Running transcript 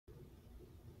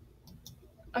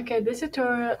Okay, this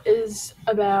tutorial is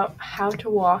about how to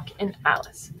walk in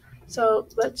Alice. So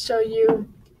let's show you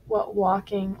what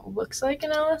walking looks like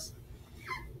in Alice.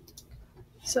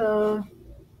 So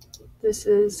this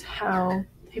is how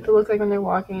people look like when they're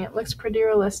walking. It looks pretty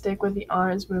realistic with the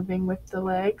arms moving with the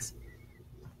legs.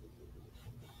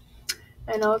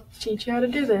 And I'll teach you how to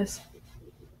do this.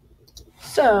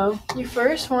 So you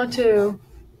first want to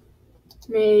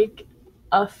make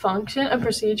a function, a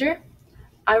procedure.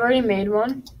 I've already made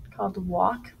one called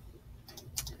walk.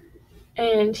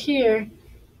 And here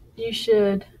you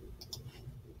should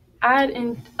add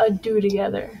in a do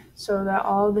together so that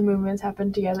all the movements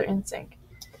happen together in sync.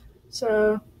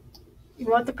 So you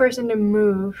want the person to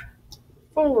move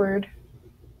forward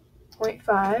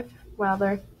 0.5 while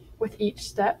they're with each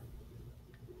step.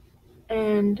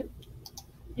 And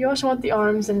you also want the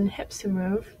arms and hips to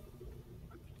move.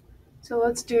 So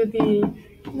let's do the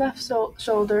left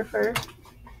shoulder first.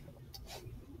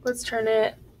 Let's turn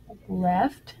it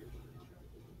left,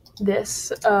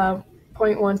 this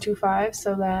 0.125,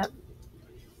 so that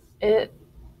it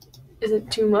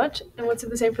isn't too much. And let's do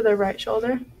the same for the right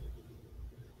shoulder.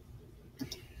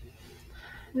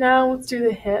 Now let's do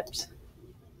the hips.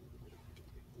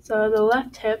 So the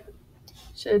left hip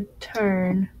should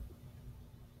turn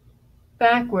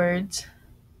backwards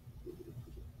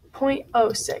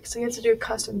 0.06. So you have to do a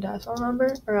custom decimal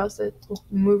number or else it will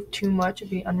move too much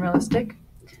and be unrealistic.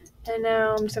 And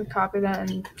now I'm just going to copy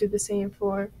that and do the same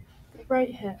for the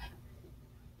right hip.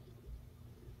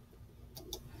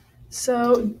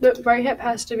 So the right hip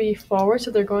has to be forward,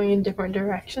 so they're going in different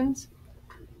directions.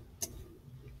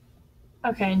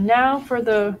 Okay, now for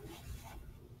the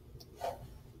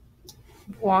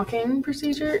walking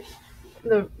procedure,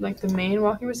 the main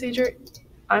walking procedure,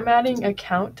 I'm adding a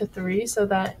count to 3 so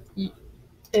that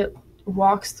it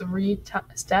walks 3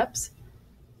 steps,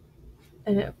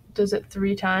 and it does it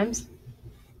 3 times.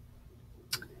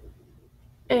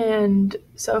 And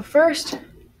so first,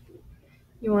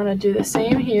 you want to do the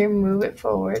same here, move it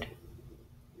forward.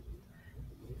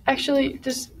 Actually,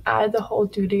 just add the whole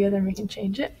do together and we can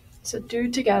change it. So do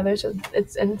together so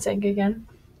it's in sync again.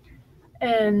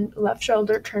 And left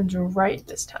shoulder turns right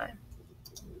this time.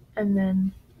 And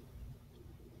then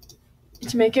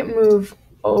to make it move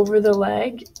over the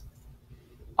leg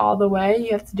all the way,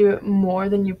 you have to do it more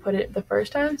than you put it the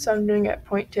first time. So I'm doing it at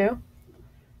 0.2.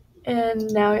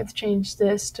 And now I have to change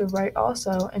this to right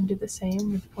also and do the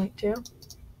same with 0.2.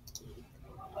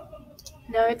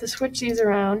 Now I have to switch these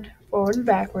around forward and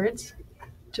backwards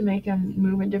to make them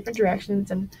move in different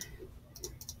directions and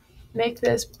make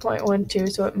this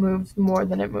 0.12 so it moves more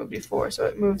than it moved before. So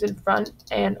it moves in front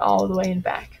and all the way in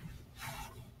back.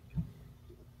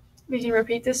 We can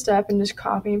repeat this step and just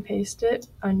copy and paste it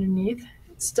underneath.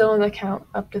 It's still in the count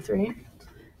up to 3,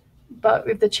 but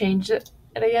we have to change it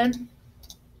again.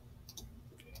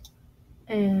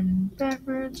 And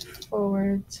backwards,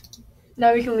 forwards.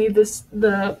 Now we can leave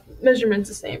the measurements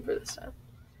the same for this time.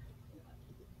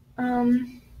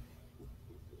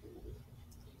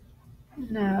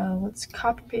 Now let's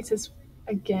copy paste this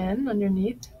again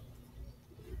underneath.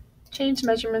 Change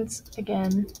measurements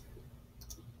again.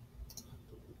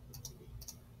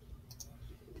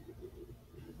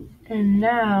 And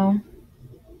now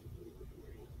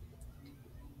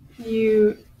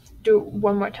you do it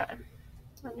one more time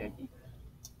underneath.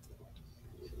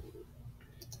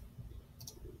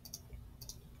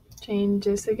 Change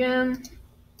this again.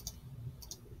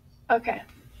 Okay.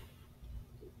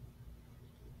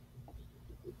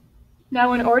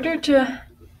 Now in order to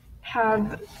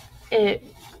have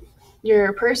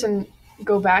your person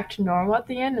go back to normal at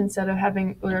the end, instead of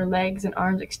having their legs and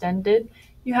arms extended,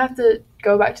 you have to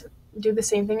go back to do the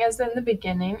same thing as in the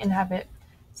beginning and have it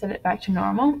set it back to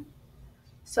normal.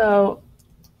 So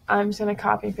I'm just going to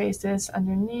copy and paste this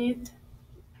underneath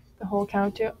the whole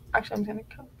count too. Actually, I'm going to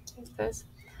copy and paste this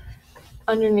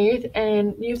underneath,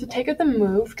 and you have to take out the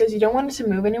move because you don't want it to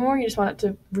move anymore. You just want it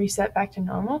to reset back to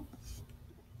normal.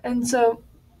 And so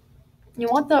you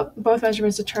want both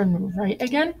measurements to turn right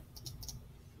again.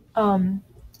 And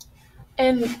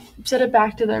set it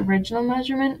back to the original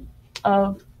measurement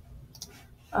of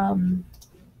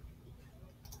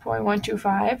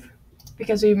 0.125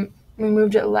 because we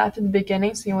moved it left at the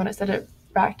beginning, so you want to set it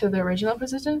back to the original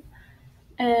position.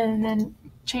 And then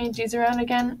change these around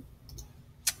again,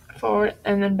 forward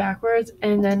and then backwards,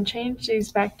 and then change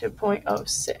these back to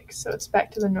 0.06, so it's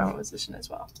back to the normal position as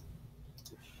well.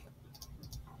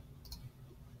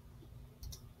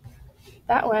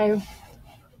 That way,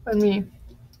 when we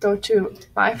go to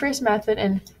my first method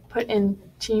and put in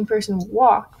team person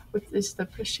walk, which is the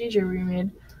procedure we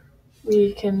made,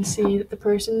 we can see that the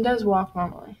person does walk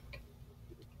normally.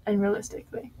 and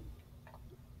realistically.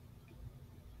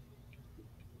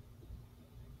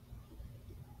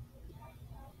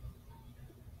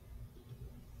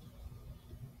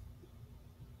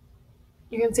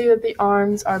 You can see that the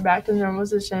arms are back to the normal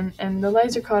position and the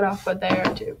legs are cut off, but they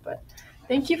are too. But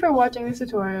thank you for watching this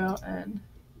tutorial, and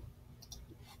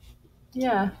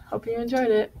yeah, hope you enjoyed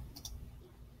it.